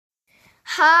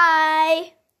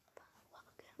Hi.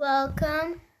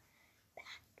 Welcome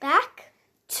Back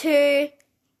to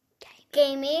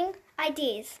Gaming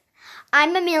Ideas.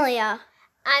 I'm Amelia.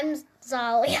 I'm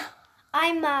Zalia.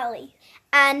 I'm Marley.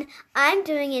 And I'm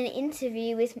doing an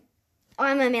interview with...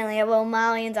 I'm Amelia. Well,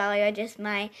 Marley and Zalia are just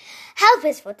my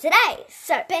helpers for today.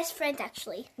 So, Best friend,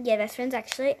 actually. yeah, best friends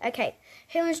actually. Okay,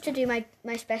 who wants to do my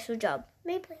special job?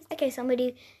 Me, please. Okay,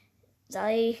 somebody...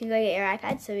 Zalia, you can go get your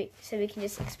iPad so we can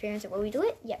just experience it while we do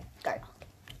it. Yep, go.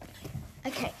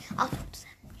 Okay, I'll talk to Sam.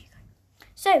 You go.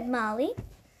 So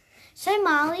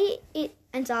Marley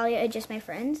and Zalia are just my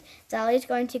friends. Zalia's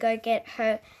going to go get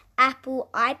her Apple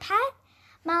iPad.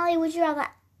 Marley, would you rather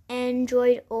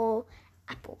Android or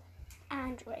Apple?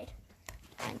 Android.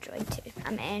 Android too.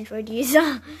 I'm an Android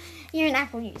user. You're an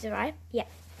Apple user, right? Yeah.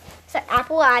 So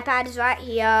Apple iPad is right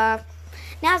here.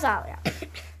 Now Zalia.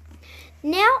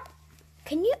 Now,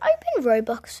 can you open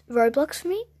Roblox for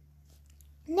me?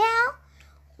 Now,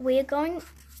 we're going...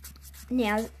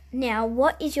 Now,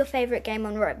 what is your favourite game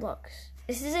on Roblox?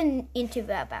 This is an interview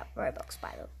about Roblox,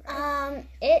 by the way.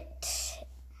 It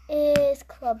is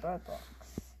Club Roblox.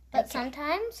 But Okay.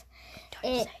 sometimes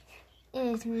it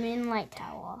is Moonlight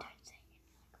Tower.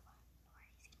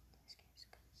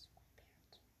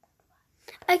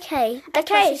 Okay, what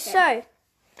she said.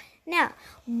 so, now,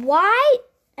 why...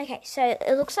 Okay, so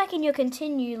it looks like in your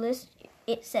continue list,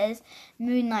 it says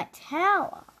Moonlight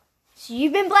Tower. So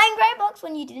you've been playing Roblox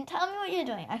when you didn't tell me what you're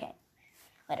doing. Okay,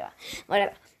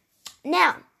 whatever.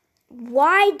 Now,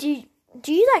 why do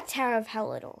you like Tower of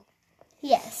Hell at all?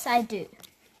 Yes, I do.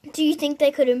 Do you think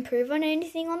they could improve on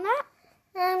anything on that?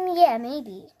 Yeah,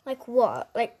 maybe. Like what?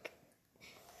 Like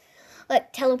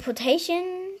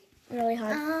teleportation? Really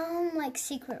hard. Like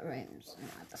secret rooms and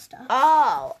other stuff.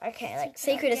 Oh, okay. Like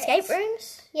secret escape objects.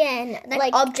 rooms? Yeah, and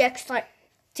Like objects like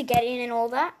to get in and all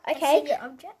that? Okay. secret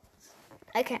objects.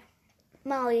 Okay.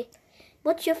 Molly,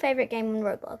 what's your favourite game on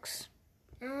Roblox?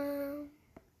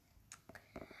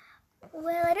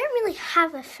 Well, I don't really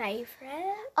have a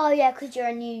favourite. Oh, yeah, because you're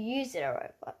a new user of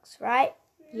Roblox, right?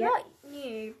 Not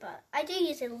new, but I do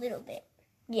use it a little bit.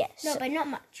 Yes. No, but not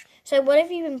much. So what have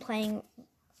you been playing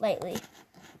lately?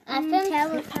 I've been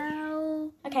Tower of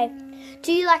Hell. Okay.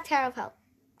 Do you like Tower of Hell?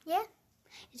 Yeah.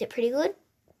 Is it pretty good?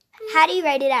 How do you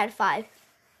rate it out of 5?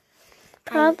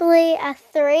 Probably a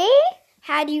 3.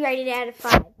 How do you rate it out of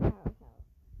 5?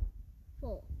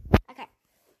 4. Okay.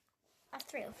 A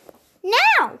 3 or 4.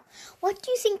 Now, what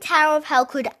do you think Tower of Hell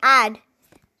could add?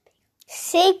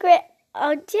 Secret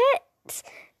objects.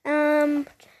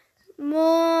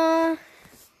 More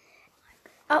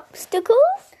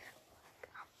obstacles.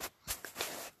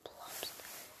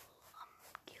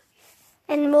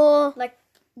 And more Like,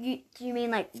 do you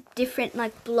mean like different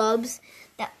like blobs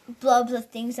of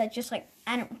things that just like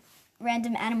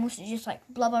random animals that just like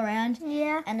blob around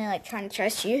Yeah. and they're like trying to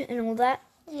chase you and all that?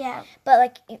 Yeah.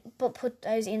 But put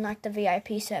those in like the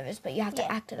VIP servers, but you have to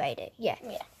Yeah. activate it. Yeah.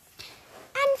 Yeah.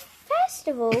 And first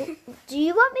of all, do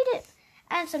you want me to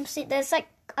add some? There's like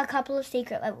a couple of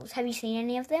secret levels. Have you seen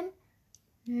any of them?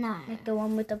 No. Like the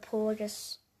one with the paw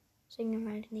just swinging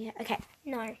around in the air. Okay.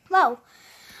 No. Well,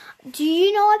 do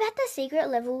you know about the secret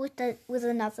level with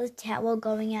another tower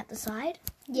going out the side?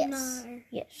 Yes. No.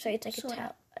 Yeah. So it's like Sort a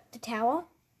tower. The tower.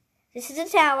 This is a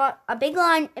tower. A big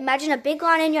line. Imagine a big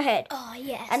line in your head. Oh,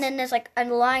 yes. And then there's like a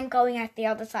line going out the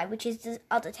other side, which is the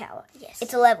other tower. Yes.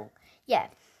 It's a level. Yeah.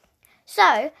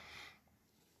 So,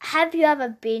 have you ever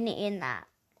been in that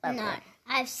level? No.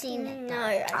 I've seen it.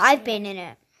 No. I've been in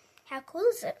it. How cool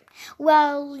is it?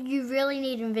 Well, you really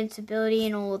need invincibility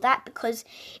and all of that because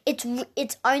it's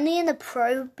only in the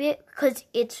pro bit because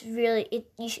it's really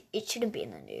it shouldn't be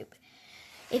in the noob.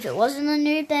 If it wasn't the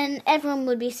noob, then everyone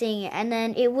would be seeing it, and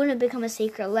then it wouldn't become a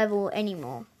secret level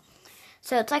anymore.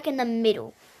 So it's like in the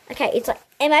middle. Okay, it's like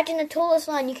imagine the tallest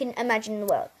line you can imagine in the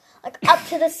world, like up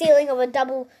to the ceiling of a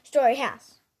double-story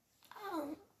house.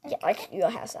 Oh. Yeah, like your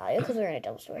house, Alia, because we're in a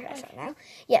double-story house right now.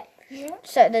 Yeah. Yeah.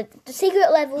 So the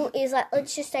secret level is like,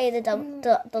 let's just say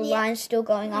the line's still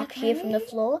going up here from the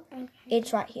floor. Okay.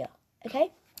 It's right here. Okay?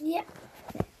 Yeah.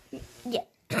 Yeah.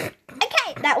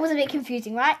 Okay, that was a bit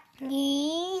confusing, right?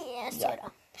 Yeah, sort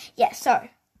of. Yeah, so.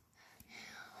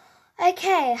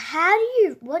 Okay,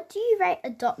 what do you rate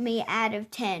Adopt Me out of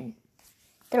 10?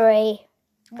 3.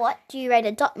 What do you rate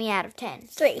Adopt Me out of 10?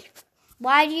 3.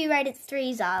 Why do you rate it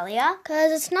 3, Zalia?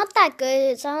 Because it's not that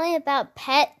good. It's only about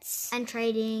pets. And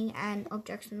trading and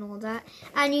objects and all that.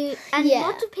 And Yeah.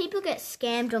 lots of people get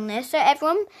scammed on this. So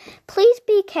everyone, please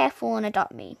be careful on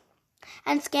Adopt Me.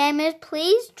 And scammers,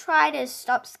 please try to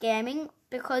stop scamming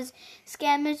because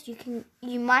scammers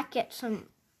you might get some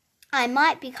I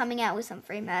might be coming out with some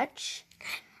free merch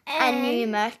and new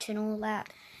merch and all that.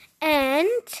 And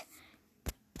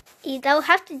they'll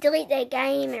have to delete their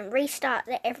game and restart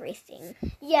everything.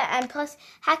 Yeah, and plus,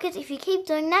 hackers, if you keep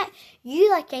doing that, you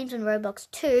like games on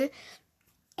Roblox too.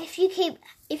 If you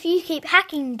keep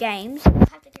hacking games, You'll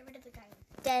have to get rid of the game.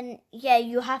 then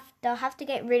they'll have to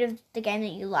get rid of the game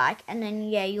that you like, and then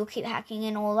you'll keep hacking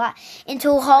and all that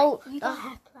until You don't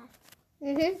have to.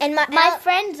 And my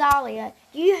friend Zalia,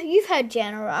 you've heard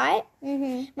Jenna, right?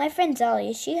 Mm-hmm. My friend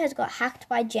Zalia, she has got hacked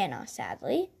by Jenna,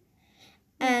 sadly.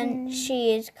 And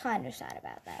she is kind of sad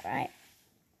about that, right?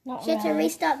 She had to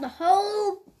restart the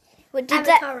whole Did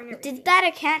avatar and everything. did that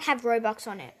account have Robux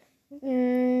on it?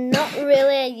 Not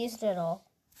really. I used it all.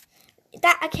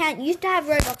 That account used to have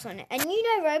Robux on it. And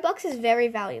you know Robux is very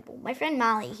valuable. My friend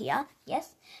Marley here,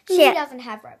 yes? She doesn't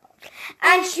have Robux.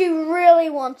 And she really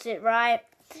wants it, right?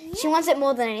 Yeah. She wants it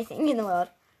more than anything in the world.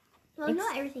 Well,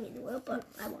 not everything in the world, but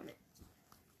I want it.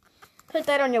 Put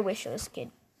that on your wish list,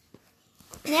 kid.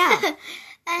 Yeah.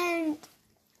 And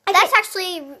that's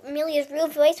actually Amelia's real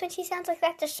voice when she sounds like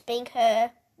that. Just being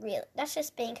her real. That's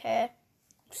just being her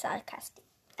sarcastic.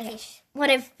 Okay. What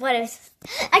if?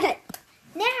 Okay.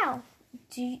 Now,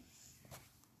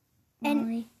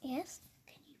 Molly, Yes.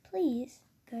 can you please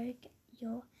go get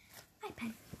your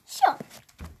iPad? Sure.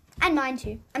 And mine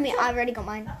too. I mean, I've already got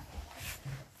mine.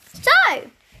 So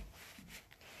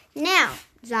Now,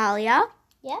 Zalia.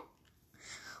 Yeah.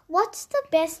 What's the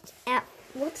best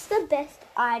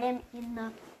item in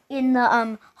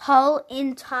the whole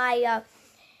entire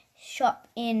shop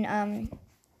in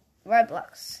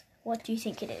Roblox? What do you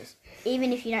think it is?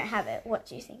 Even if you don't have it, what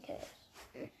do you think it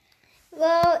is?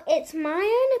 Well, it's my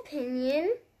own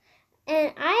opinion,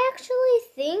 and I actually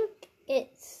think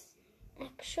it's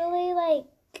actually like.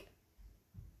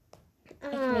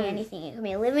 It can be anything. It can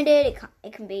be limited.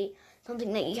 It can be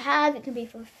something that you have. It can be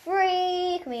for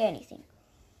free. It can be anything.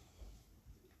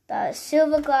 The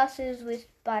silver glasses with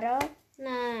butter.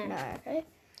 No. Okay.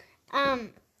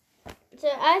 So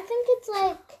I think it's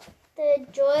like the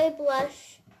Joy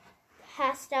Blush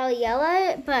pastel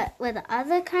yellow, but with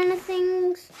other kind of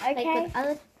things. Okay. Like with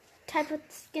other type of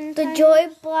skin The tones. Joy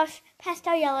Blush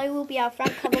pastel yellow will be our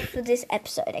front cover for this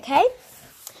episode. Okay.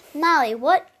 Marley,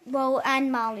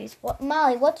 Marley,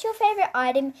 what's your favorite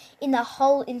item in the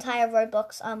whole entire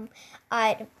Roblox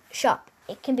item shop?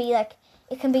 It can be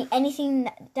anything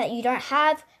that you don't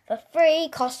have for free,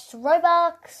 costs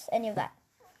Robux, any of that.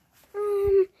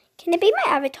 Can it be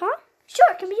my avatar? Sure,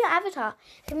 it can be your avatar.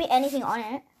 It can be anything on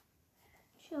it.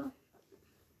 Sure.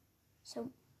 So,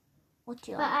 what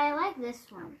do you But like? I like this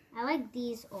one. I like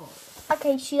these all.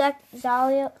 Okay,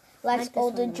 Zalia likes like all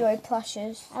this the one Joy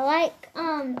plushes. I like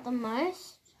the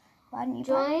most Why don't you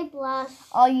buy? Joy Blush.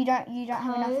 Oh, you don't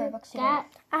have enough Robux to do it.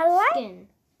 Skin.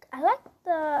 I like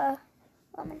the.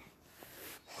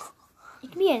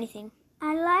 It can be anything.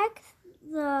 I like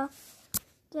the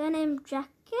denim jacket.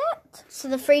 So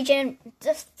the free denim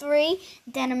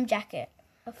jacket,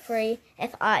 a free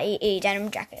FREE denim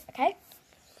jacket. Okay.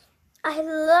 I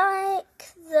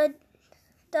like the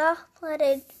dark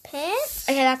plated pants.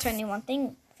 Okay, that's only one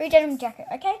thing. Free denim jacket.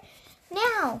 Okay.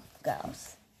 Now,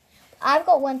 girls, I've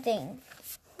got one thing.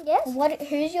 Yes.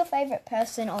 Who's your favorite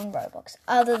person on Roblox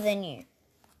other than you?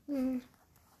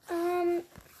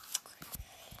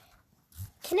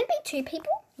 Can it be two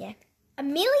people? Yeah.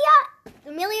 Amelia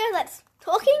that's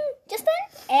talking just then,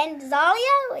 and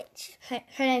Zalia, which Her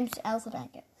name's Elsa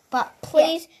Blanket. But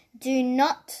please do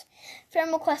not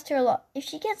friend request her a lot. If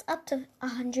she gets up to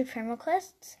 100 friend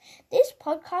requests, this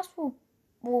podcast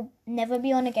will never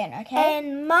be on again, okay?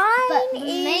 and mine But the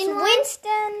is main one-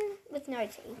 Winston with no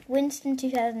T. Winston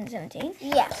 2017.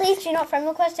 Yeah. Please do not friend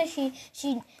request her. She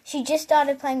just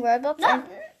started playing Roblox. No.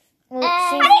 Well,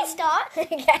 I didn't start.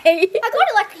 okay. I got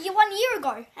it like 1 year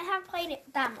ago. I haven't played it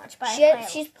that much, but She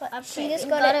just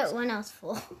got it. when I was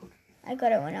 4. I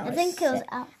got it when I was. I think it was six.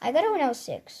 out. I got it when I was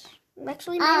 6.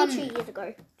 Actually, maybe 2 years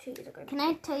ago. 2 years ago. Can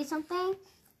I tell you something?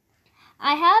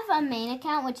 I have a main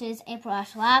account, which is April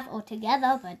Ash Live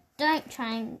altogether, but don't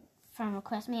try and friend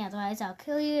request me, otherwise I'll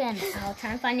kill you and I'll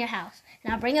try and find your house.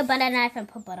 And I'll bring a butter knife and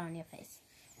put butter on your face.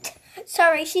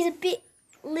 Sorry, she's a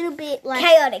little bit like...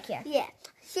 Chaotic, yeah. Yeah.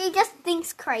 She just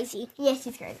thinks crazy. Yes,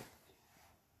 she's crazy.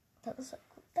 That looks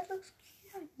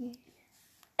cute.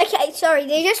 Okay, sorry,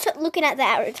 they're just looking at the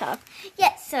avatar.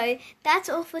 Yeah, so that's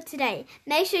all for today.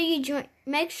 Make sure you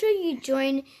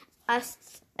join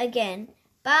us again.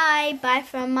 Bye. Bye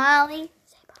from Molly.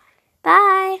 Say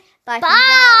bye. Bye. Bye. From Bye.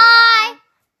 Zalia.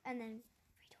 And then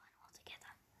we do it all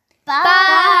together. Bye.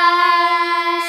 Bye.